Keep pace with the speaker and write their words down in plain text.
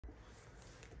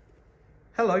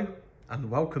Hello and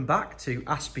welcome back to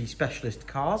Aspie Specialist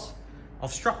Cars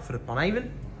of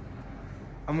Stratford-upon-Avon,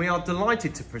 and we are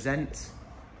delighted to present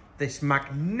this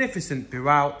magnificent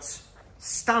throughout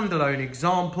standalone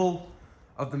example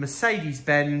of the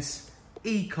Mercedes-Benz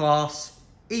E-Class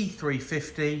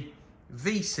E350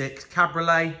 V6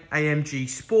 Cabriolet AMG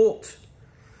Sport,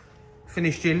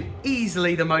 finished in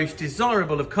easily the most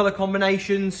desirable of colour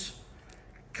combinations,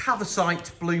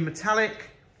 Cavasite blue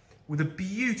metallic with a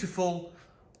beautiful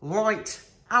light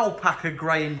alpaca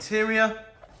grey interior.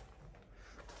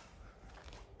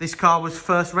 This car was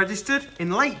first registered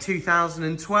in late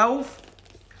 2012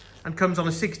 and comes on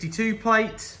a 62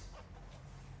 plate.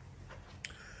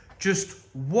 Just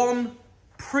one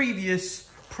previous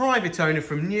private owner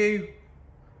from new,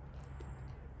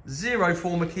 0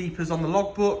 former keepers on the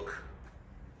logbook.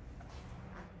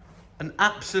 An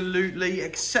absolutely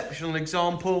exceptional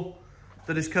example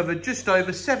that has covered just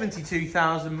over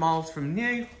 72,000 miles from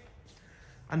new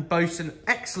and boasts an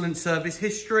excellent service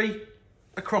history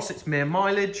across its mere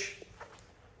mileage.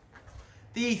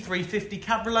 The E350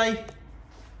 Cabriolet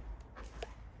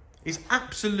is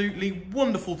absolutely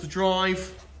wonderful to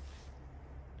drive.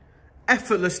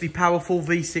 Effortlessly powerful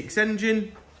V6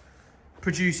 engine,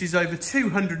 produces over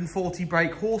 240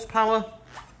 brake horsepower.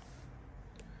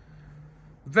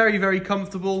 Very, very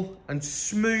comfortable and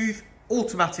smooth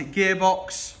automatic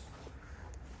gearbox.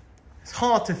 It's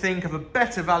hard to think of a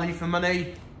better value for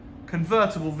money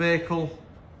convertible vehicle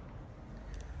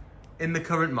in the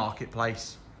current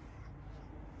marketplace.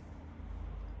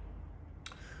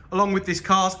 Along with this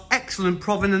car's excellent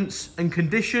provenance and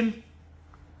condition,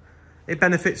 it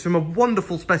benefits from a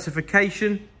wonderful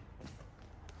specification,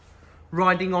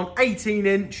 riding on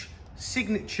 18-inch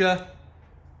signature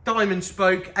diamond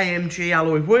spoke AMG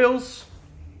alloy wheels,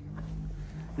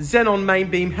 xenon main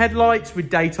beam headlights with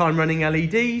daytime running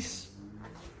LEDs,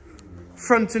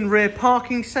 front and rear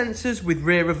parking sensors with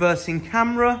rear reversing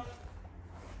camera,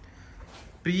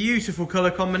 beautiful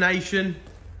colour combination.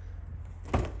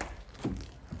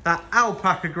 That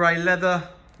alpaca grey leather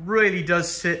really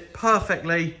does sit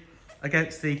perfectly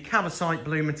against the Cavasite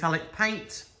blue metallic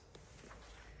paint.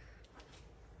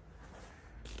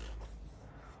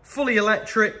 Fully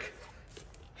electric,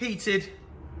 heated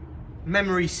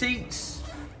memory seats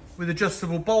with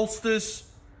adjustable bolsters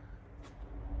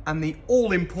and the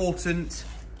all-important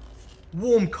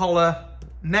warm collar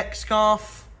neck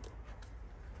scarf.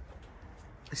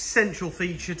 Essential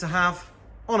feature to have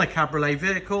on a cabriolet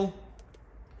vehicle.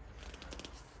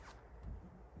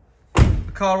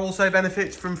 The car also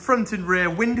benefits from front and rear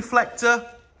wind deflector,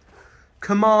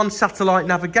 command satellite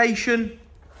navigation,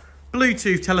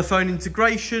 Bluetooth telephone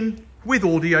integration with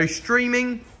audio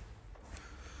streaming,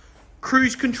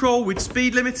 cruise control with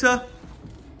speed limiter,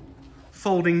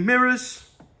 folding mirrors.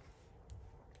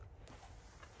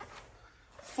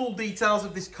 Full details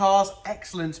of this car's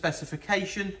excellent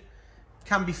specification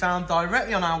can be found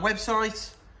directly on our website,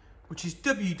 which is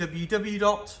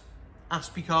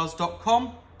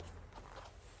www.aspiecars.com.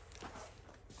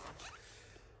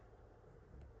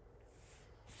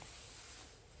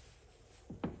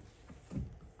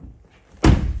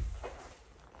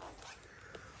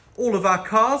 All of our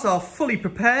cars are fully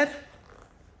prepared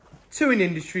to an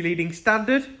industry-leading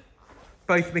standard,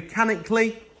 both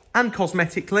mechanically and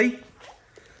cosmetically.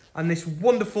 And this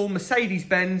wonderful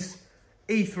Mercedes-Benz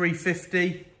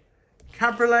E350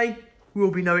 Cabriolet will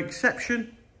be no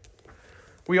exception.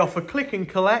 We offer click and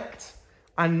collect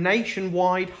and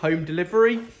nationwide home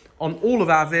delivery on all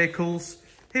of our vehicles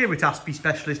here at Aspie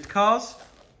Specialist Cars.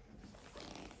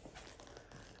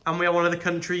 And we are one of the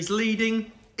country's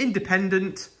leading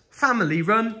independent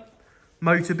family-run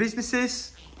motor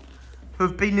businesses who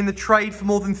have been in the trade for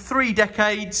more than 3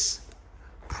 decades,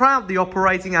 proudly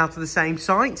operating out of the same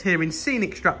site here in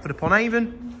scenic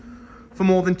Stratford-upon-Avon for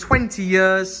more than 20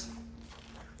 years,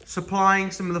 supplying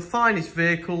some of the finest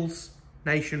vehicles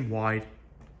nationwide.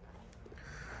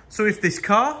 So if this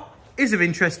car is of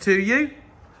interest to you,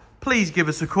 please give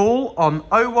us a call on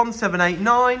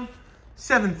 01789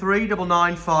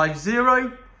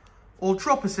 739950 or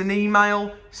drop us an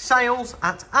email,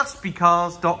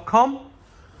 sales@aspiecars.com,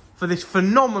 for this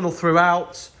phenomenal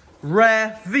throughout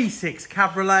rare V6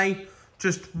 Cabriolet.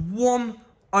 Just one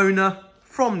owner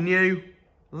from new,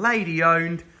 lady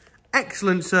owned,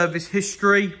 excellent service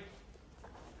history,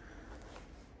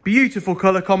 beautiful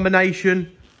colour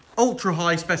combination, ultra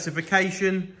high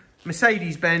specification,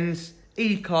 Mercedes-Benz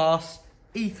E-Class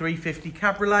E350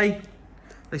 Cabriolet.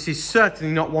 This is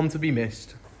certainly not one to be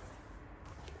missed.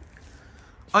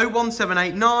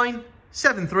 01789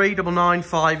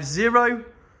 739950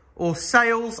 or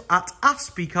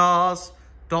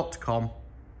sales@aspiecars.com.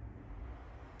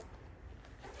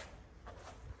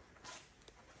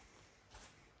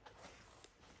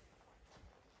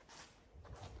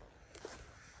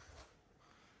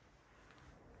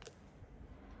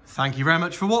 Thank you very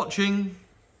much for watching.